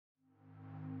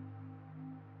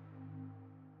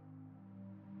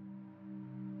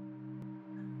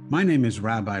My name is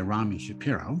Rabbi Rami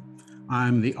Shapiro.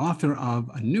 I'm the author of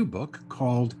a new book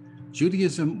called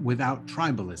Judaism Without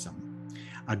Tribalism,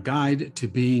 a guide to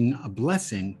being a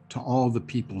blessing to all the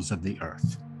peoples of the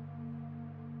earth.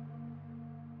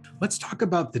 Let's talk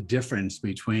about the difference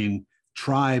between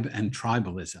tribe and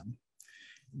tribalism.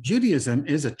 Judaism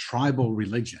is a tribal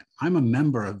religion. I'm a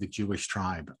member of the Jewish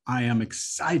tribe. I am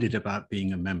excited about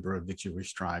being a member of the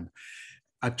Jewish tribe.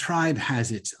 A tribe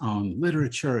has its own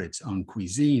literature, its own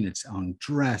cuisine, its own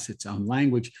dress, its own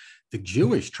language. The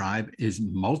Jewish tribe is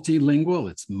multilingual,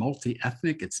 it's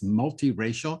multi-ethnic, it's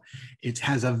multiracial. It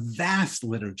has a vast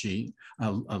liturgy, a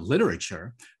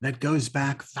literature that goes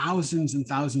back thousands and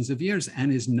thousands of years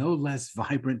and is no less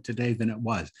vibrant today than it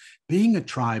was. Being a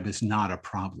tribe is not a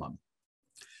problem.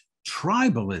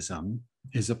 Tribalism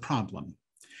is a problem.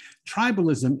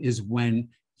 Tribalism is when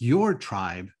your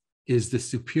tribe is the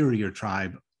superior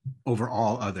tribe over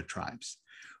all other tribes,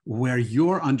 where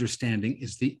your understanding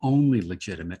is the only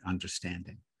legitimate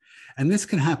understanding. And this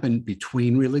can happen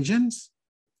between religions,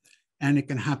 and it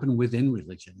can happen within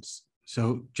religions.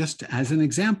 So just as an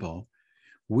example,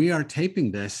 we are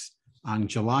taping this on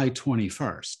July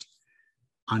 21st.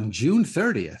 On June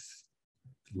 30th,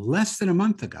 less than a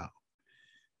month ago,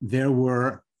 there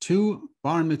were 2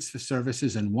 bar mitzvah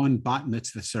services and 1 bat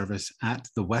mitzvah service at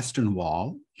the Western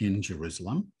Wall in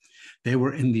Jerusalem. They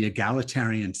were in the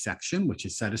egalitarian section, which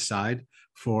is set aside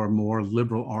for more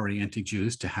liberal-oriented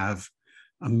Jews to have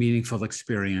a meaningful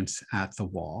experience at the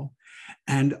wall.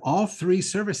 And all 3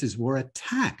 services were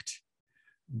attacked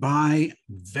by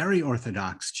very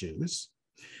Orthodox Jews.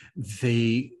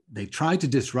 They tried to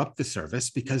disrupt the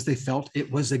service because they felt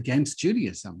it was against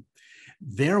Judaism.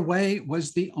 Their way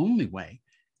was the only way.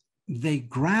 They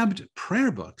grabbed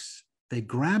prayer books, they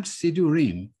grabbed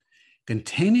sidurim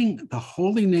containing the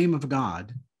holy name of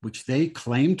God, which they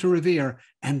claimed to revere,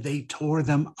 and they tore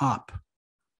them up.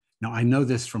 Now, I know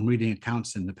this from reading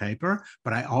accounts in the paper,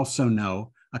 but I also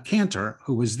know a cantor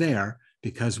who was there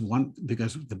because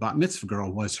the bat mitzvah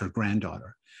girl was her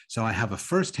granddaughter. So I have a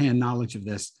firsthand knowledge of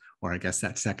this, or I guess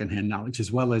that secondhand knowledge,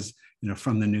 as well as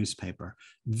from the newspaper.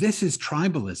 This is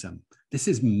tribalism. This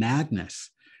is madness.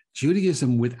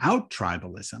 Judaism without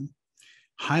tribalism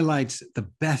highlights the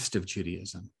best of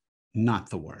Judaism, not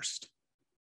the worst.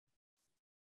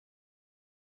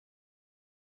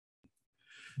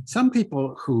 Some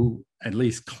people who at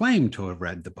least claim to have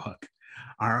read the book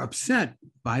are upset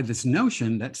by this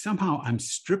notion that somehow I'm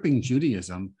stripping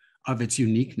Judaism of its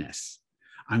uniqueness.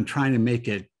 I'm trying to make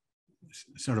it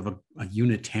sort of a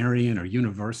Unitarian or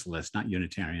Universalist, not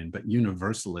Unitarian, but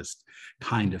Universalist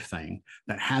kind of thing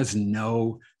that has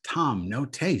no tom, no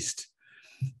taste.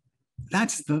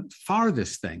 That's the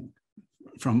farthest thing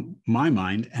from my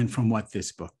mind and from what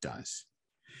this book does.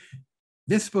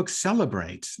 This book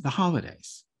celebrates the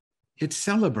holidays. It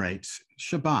celebrates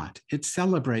Shabbat. It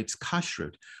celebrates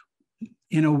kashrut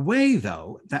in a way,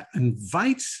 though, that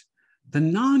invites the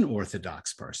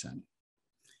non-Orthodox person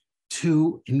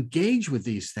to engage with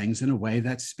these things in a way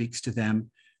that speaks to them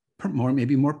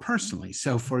maybe more personally.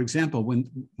 So, for example,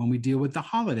 when we deal with the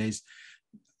holidays,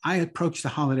 I approach the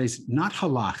holidays not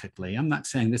halachically. I'm not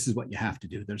saying this is what you have to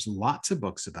do. There's lots of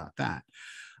books about that.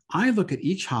 I look at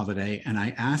each holiday and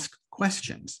I ask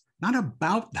questions, not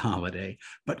about the holiday,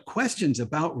 but questions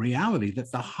about reality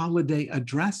that the holiday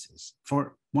addresses.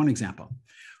 For one example,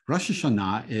 Rosh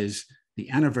Hashanah is the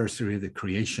anniversary of the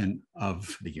creation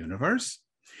of the universe.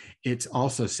 It's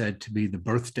also said to be the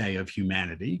birthday of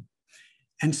humanity.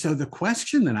 And so the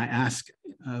question that I ask,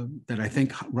 that I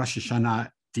think Rosh Hashanah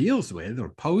deals with or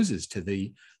poses to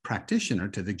the practitioner,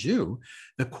 to the Jew,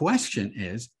 the question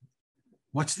is,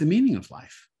 what's the meaning of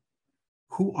life?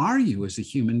 Who are you as a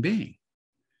human being?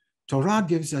 Torah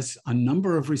gives us a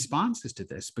number of responses to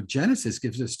this, but Genesis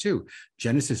gives us 2.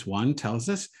 Genesis 1 tells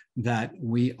us that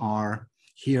we are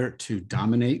here to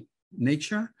dominate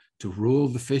nature, to rule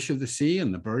the fish of the sea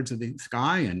and the birds of the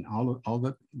sky and all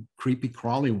the creepy,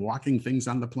 crawly, walking things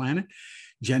on the planet.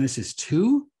 Genesis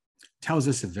 2 tells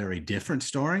us a very different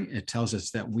story. It tells us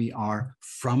that we are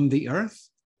from the earth.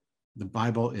 The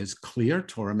Bible is clear.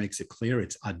 Torah makes it clear.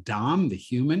 It's Adam, the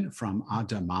human, from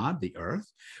Adamah, the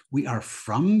earth. We are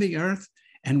from the earth,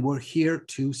 and we're here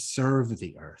to serve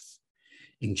the earth.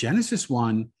 In Genesis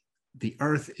 1, the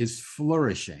earth is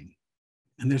flourishing,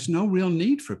 and there's no real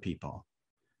need for people.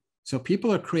 So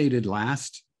people are created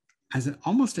last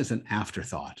almost as an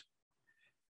afterthought,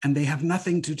 and they have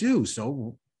nothing to do.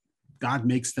 So God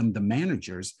makes them the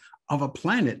managers of a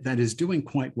planet that is doing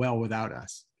quite well without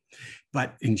us.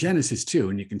 But in Genesis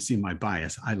 2, and you can see my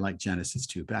bias, I like Genesis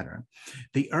 2 better.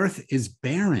 The earth is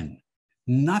barren.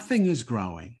 Nothing is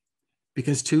growing.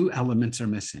 because two elements are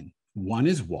missing. One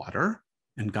is water,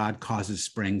 and God causes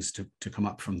springs to come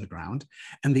up from the ground.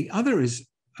 And the other is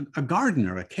a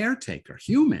gardener, a caretaker,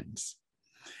 humans.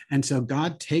 And so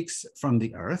God takes from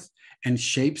the earth and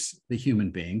shapes the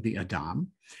human being, the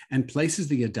Adam, and places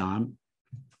the Adam,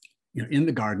 in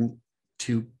the garden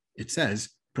to, it says,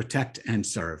 protect and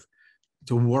serve,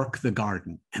 to work the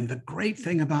garden. And the great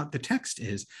thing about the text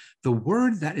is the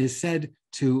word that is said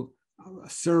to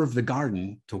serve the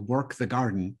garden, to work the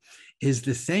garden, is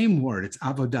the same word. It's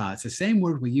avodah. It's the same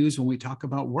word we use when we talk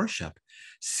about worship.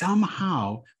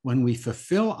 Somehow, when we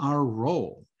fulfill our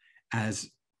role as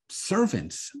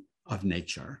servants of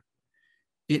nature,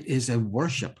 it is a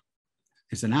worship.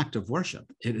 It's an act of worship.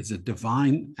 It is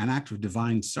an act of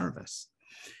divine service.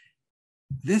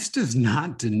 This does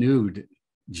not denude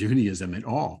Judaism at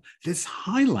all. This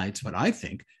highlights what I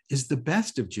think is the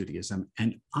best of Judaism.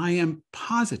 And I am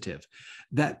positive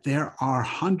that there are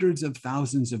hundreds of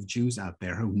thousands of Jews out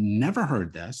there who never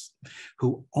heard this,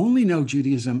 who only know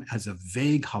Judaism as a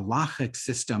vague halachic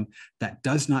system that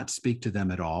does not speak to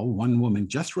them at all. One woman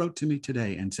just wrote to me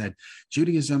today and said,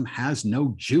 Judaism has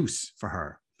no juice for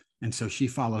her. And so she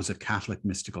follows a Catholic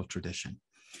mystical tradition.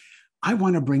 I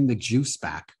want to bring the juice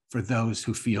back for those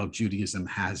who feel Judaism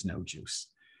has no juice,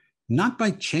 not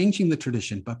by changing the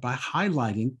tradition, but by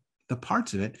highlighting the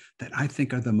parts of it that I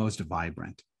think are the most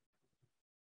vibrant.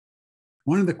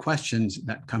 One of the questions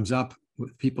that comes up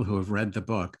with people who have read the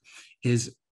book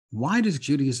is, why does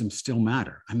Judaism still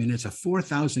matter? I mean, it's a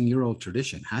 4,000-year-old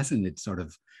tradition. Hasn't it sort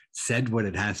of said what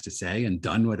it has to say and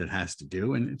done what it has to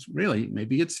do? And it's really,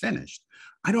 maybe it's finished.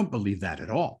 I don't believe that at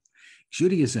all.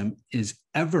 Judaism is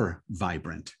ever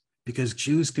vibrant because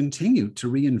Jews continue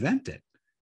to reinvent it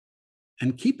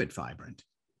and keep it vibrant.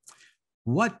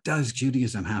 What does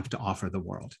Judaism have to offer the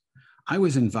world? I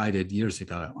was invited years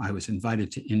ago,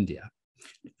 to India.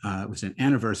 It was an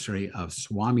anniversary of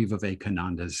Swami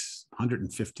Vivekananda's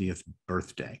 150th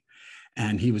birthday.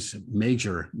 And he was a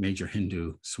major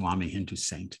Hindu Swami, Hindu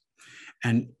saint.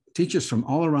 And teachers from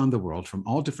all around the world, from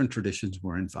all different traditions,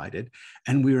 were invited.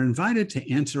 And we were invited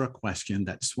to answer a question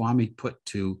that Swami put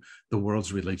to the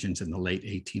world's religions in the late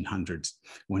 1800s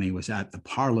when he was at the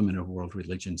Parliament of World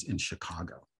Religions in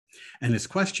Chicago. And his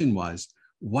question was,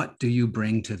 what do you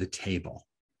bring to the table?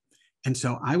 And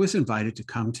so I was invited to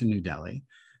come to New Delhi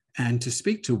and to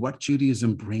speak to what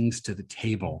Judaism brings to the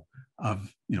table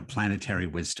of planetary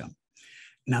wisdom.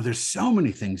 Now, there's so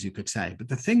many things you could say, but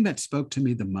the thing that spoke to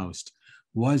me the most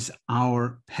was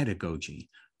our pedagogy,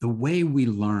 the way we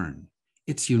learn.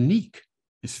 It's unique,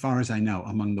 as far as I know,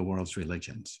 among the world's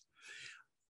religions.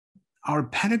 Our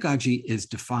pedagogy is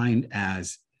defined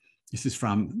as, this is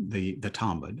from the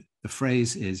Talmud, the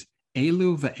phrase is,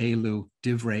 Elu ve'elu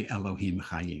divrei Elohim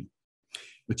chayim,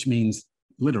 which means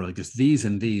literally, because these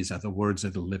and these are the words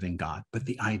of the living God. But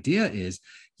the idea is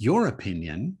your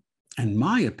opinion and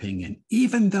my opinion,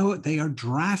 even though they are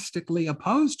drastically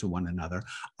opposed to one another,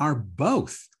 are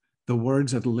both the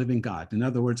words of the living God. In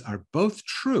other words, are both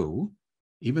true,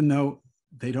 even though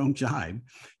they don't jibe.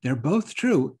 They're both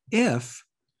true if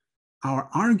our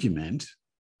argument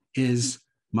is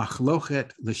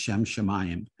machlochet l'shem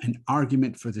shamayim, an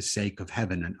argument for the sake of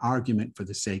heaven, an argument for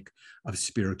the sake of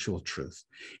spiritual truth.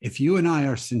 If you and I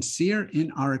are sincere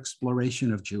in our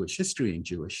exploration of Jewish history and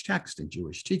Jewish text and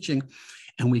Jewish teaching,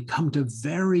 and we come to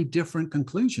very different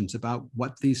conclusions about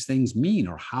what these things mean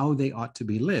or how they ought to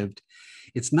be lived,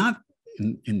 it's not,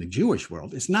 in the Jewish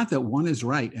world, it's not that one is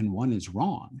right and one is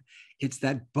wrong. It's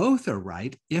that both are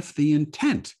right if the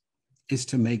intent is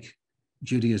to make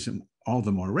Judaism all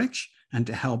the more rich and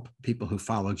to help people who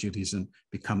follow Judaism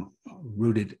become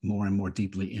rooted more and more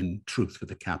deeply in truth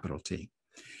with a capital T.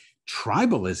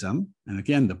 Tribalism, and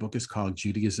again, the book is called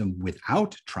Judaism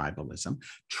Without Tribalism.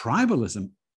 Tribalism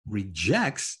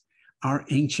rejects our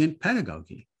ancient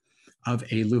pedagogy of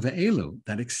Elu ve'elu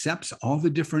that accepts all the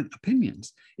different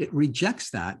opinions. It rejects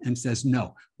that and says,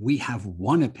 no, we have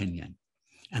one opinion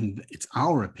and it's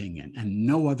our opinion and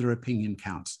no other opinion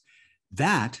counts.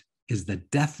 That is the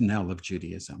death knell of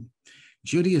Judaism.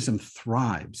 Judaism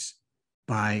thrives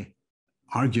by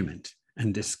argument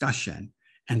and discussion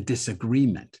and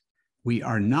disagreement. We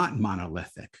are not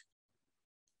monolithic.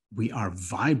 We are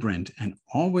vibrant and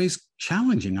always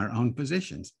challenging our own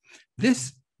positions.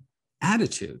 This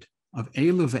attitude of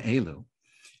Elu ve'elu,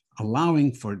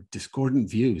 allowing for discordant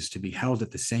views to be held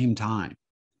at the same time,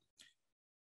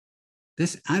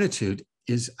 this attitude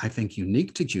is, I think,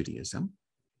 unique to Judaism,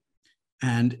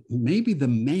 and maybe the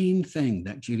main thing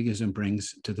that Judaism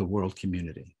brings to the world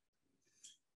community.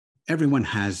 Everyone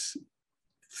has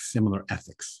similar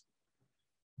ethics,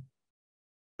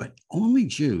 but only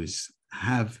Jews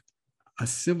have a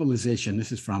civilization,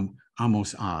 this is from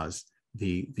Amos Oz,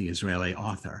 the Israeli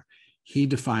author. He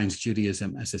defines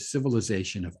Judaism as a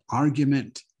civilization of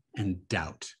argument and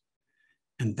doubt.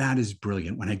 And that is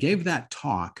brilliant. When I gave that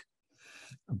talk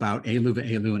about Elu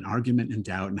ve'elu and argument and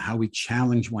doubt and how we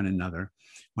challenge one another,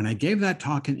 when I gave that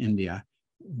talk in India,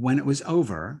 when it was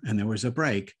over and there was a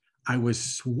break, I was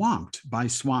swamped by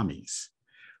swamis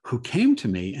who came to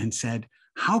me and said,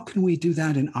 how can we do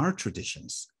that in our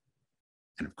traditions?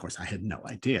 And of course, I had no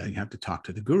idea. You have to talk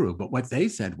to the guru. But what they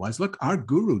said was, look, our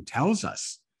guru tells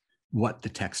us what the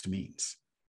text means.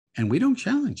 And we don't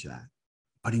challenge that.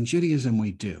 But in Judaism,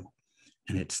 we do.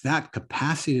 And it's that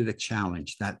capacity to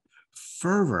challenge, that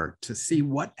fervor to see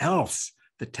what else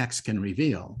the text can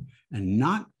reveal and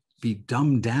not be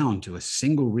dumbed down to a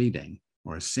single reading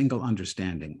or a single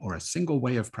understanding or a single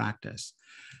way of practice.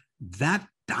 That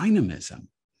dynamism,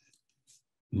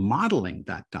 modeling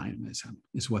that dynamism,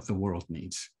 is what the world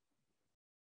needs.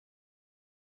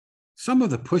 Some of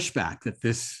the pushback that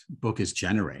this book is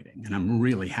generating, and I'm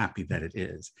really happy that it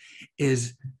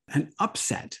is an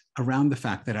upset around the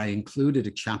fact that I included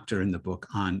a chapter in the book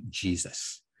on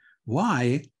Jesus.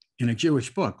 Why, in a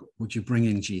Jewish book, would you bring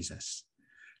in Jesus?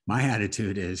 My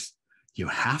attitude is, you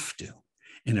have to.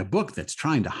 In a book that's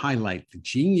trying to highlight the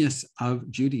genius of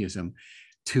Judaism,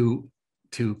 to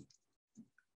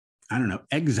I don't know,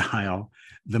 exile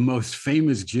the most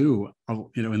famous Jew,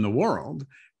 in the world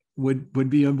would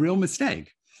be a real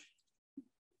mistake.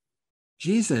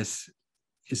 Jesus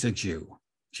is a Jew.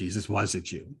 Jesus was a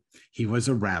Jew. He was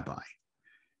a rabbi.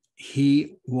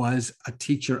 He was a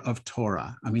teacher of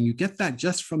Torah. I mean, you get that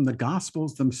just from the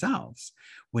Gospels themselves.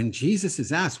 When Jesus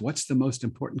is asked, what's the most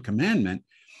important commandment?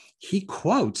 He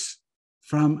quotes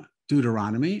from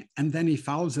Deuteronomy, and then he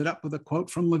follows it up with a quote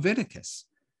from Leviticus.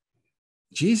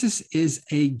 Jesus is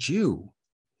a Jew.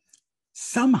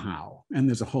 Somehow, and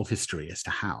there's a whole history as to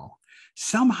how,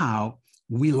 somehow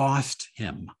we lost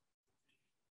him.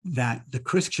 That the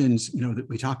Christians, that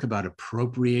we talk about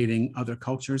appropriating other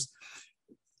cultures,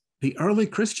 the early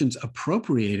Christians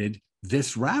appropriated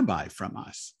this rabbi from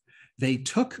us. They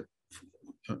took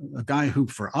a guy who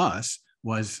for us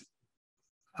was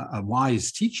a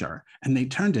wise teacher, and they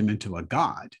turned him into a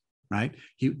god, right?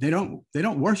 They don't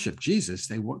worship Jesus,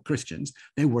 Christians,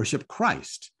 they worship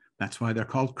Christ. That's why they're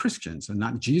called Christians and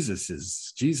not Jesus.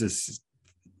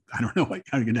 I don't know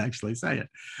how you can actually say it,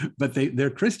 but they're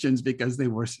Christians because they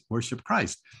worship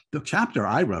Christ. The chapter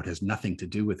I wrote has nothing to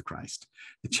do with Christ.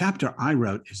 The chapter I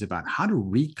wrote is about how to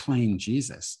reclaim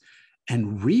Jesus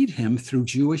and read him through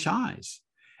Jewish eyes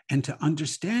and to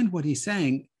understand what he's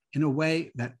saying in a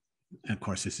way that, and of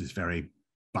course, this is very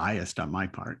biased on my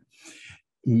part,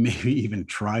 maybe even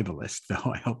tribalist,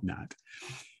 though I hope not,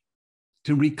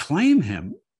 to reclaim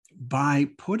him by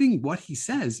putting what he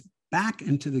says back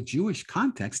into the Jewish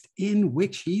context in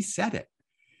which he said it.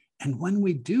 And when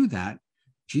we do that,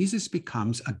 Jesus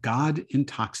becomes a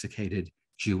God-intoxicated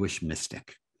Jewish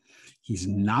mystic. He's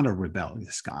not a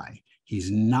rebellious guy. He's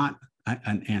not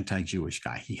an anti-Jewish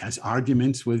guy. He has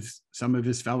arguments with some of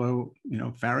his fellow,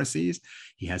 Pharisees.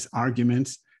 He has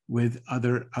arguments with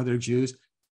other Jews,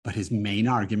 but his main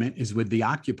argument is with the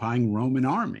occupying Roman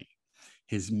army.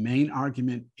 His main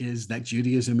argument is that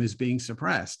Judaism is being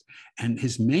suppressed. And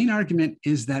his main argument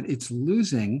is that it's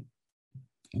losing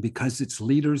because its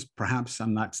leaders, perhaps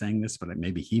I'm not saying this, but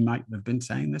maybe he might have been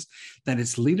saying this, that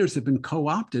its leaders have been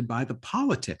co-opted by the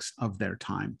politics of their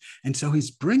time. And so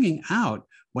he's bringing out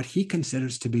what he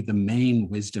considers to be the main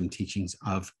wisdom teachings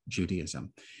of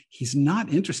Judaism. He's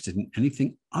not interested in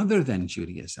anything other than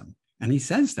Judaism. And he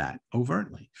says that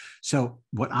overtly. So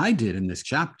what I did in this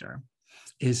chapter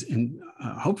is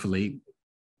hopefully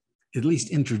at least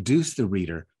introduce the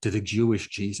reader to the Jewish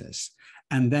Jesus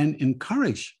and then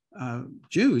encourage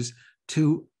Jews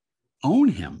to own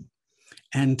him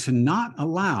and to not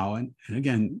allow, and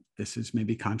again, this is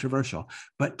maybe controversial,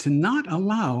 but to not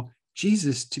allow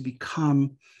Jesus to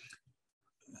become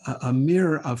a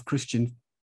mirror of Christian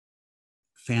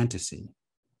fantasy.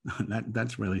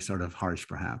 That's really sort of harsh,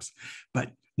 perhaps,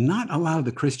 but not allow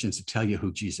the Christians to tell you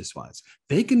who Jesus was.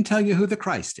 They can tell you who the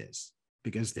Christ is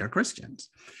because they're Christians,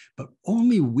 but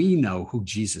only we know who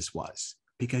Jesus was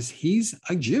because he's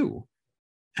a Jew,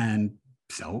 and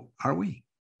so are we.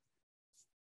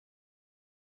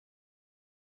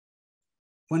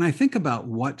 When I think about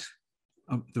what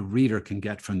the reader can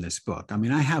get from this book, I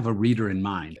mean, I have a reader in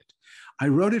mind. I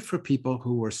wrote it for people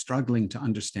who were struggling to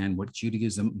understand what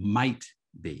Judaism might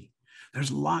be.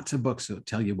 There's lots of books that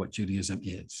tell you what Judaism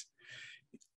is.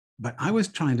 But I was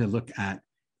trying to look at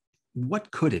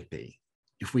what could it be?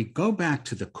 If we go back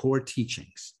to the core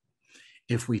teachings,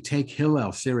 if we take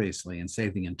Hillel seriously and say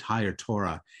the entire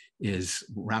Torah is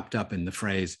wrapped up in the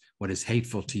phrase, what is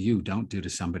hateful to you, don't do to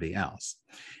somebody else.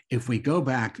 If we go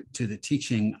back to the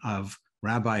teaching of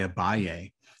Rabbi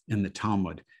Abaye in the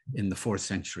Talmud in the 4th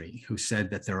century, who said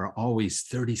that there are always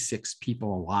 36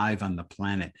 people alive on the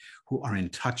planet who are in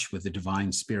touch with the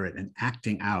divine spirit and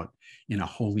acting out in a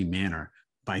holy manner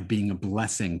by being a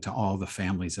blessing to all the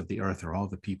families of the earth or all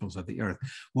the peoples of the earth.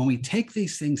 When we take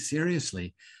these things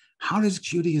seriously, what does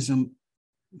Judaism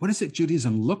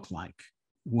look like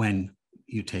when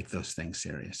you take those things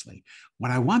seriously? What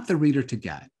I want the reader to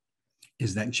get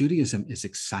is that Judaism is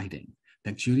exciting,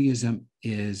 that Judaism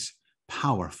is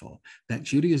powerful, that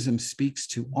Judaism speaks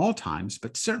to all times,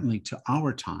 but certainly to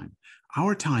our time,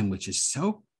 which is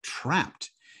so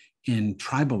trapped in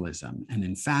tribalism and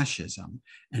in fascism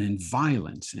and in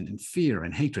violence and in fear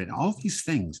and hatred, and all these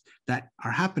things that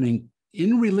are happening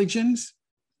in religions,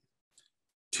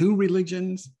 to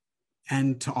religions,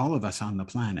 and to all of us on the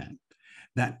planet.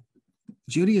 That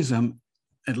Judaism,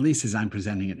 at least as I'm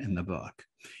presenting it in the book,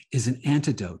 is an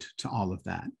antidote to all of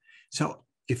that. So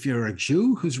if you're a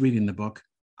Jew who's reading the book,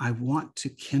 I want to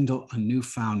kindle a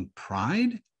newfound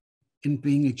pride in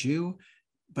being a Jew.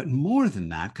 But more than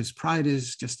that, because pride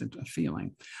is just a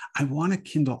feeling, I want to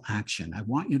kindle action. I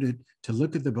want you to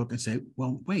look at the book and say,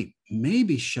 well, wait,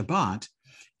 maybe Shabbat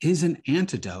is an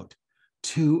antidote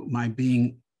to my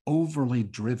being overly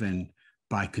driven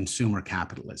by consumer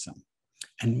capitalism.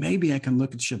 And maybe I can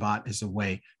look at Shabbat as a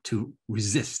way to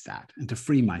resist that and to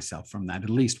free myself from that at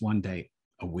least one day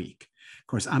a week. Of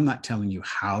course, I'm not telling you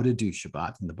how to do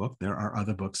Shabbat in the book. There are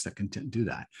other books that can do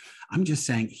that. I'm just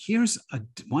saying, here's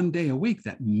one day a week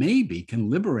that maybe can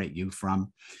liberate you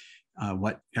from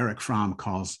what Erich Fromm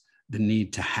calls the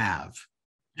need to have,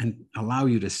 and allow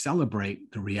you to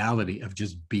celebrate the reality of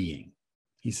just being.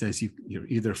 He says you're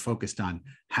either focused on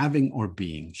having or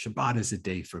being. Shabbat is a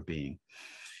day for being.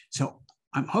 So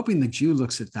I'm hoping the Jew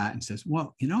looks at that and says,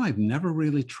 well, I've never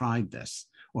really tried this,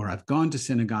 or I've gone to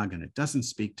synagogue and it doesn't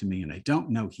speak to me and I don't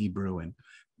know Hebrew,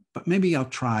 but maybe I'll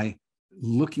try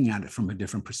looking at it from a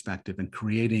different perspective and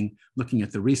looking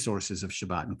at the resources of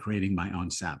Shabbat and creating my own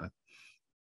Sabbath.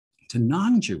 To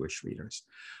non-Jewish readers,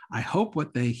 I hope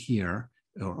what they hear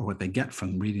or what they get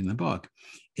from reading the book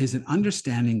is an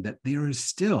understanding that there is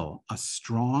still a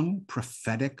strong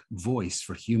prophetic voice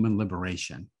for human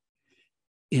liberation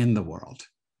in the world.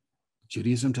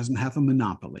 Judaism doesn't have a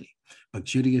monopoly, but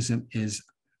Judaism is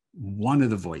one of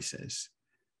the voices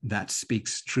that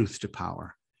speaks truth to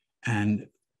power, and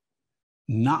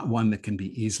not one that can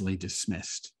be easily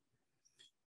dismissed.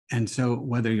 And so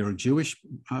whether you're a Jewish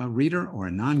reader or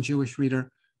a non-Jewish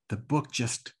reader, the book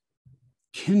just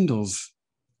kindles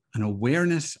an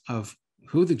awareness of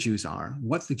who the Jews are,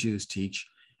 what the Jews teach,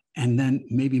 and then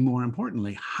maybe more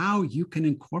importantly, how you can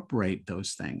incorporate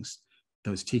those things,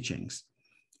 those teachings,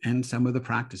 and some of the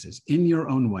practices in your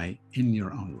own way, in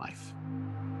your own life.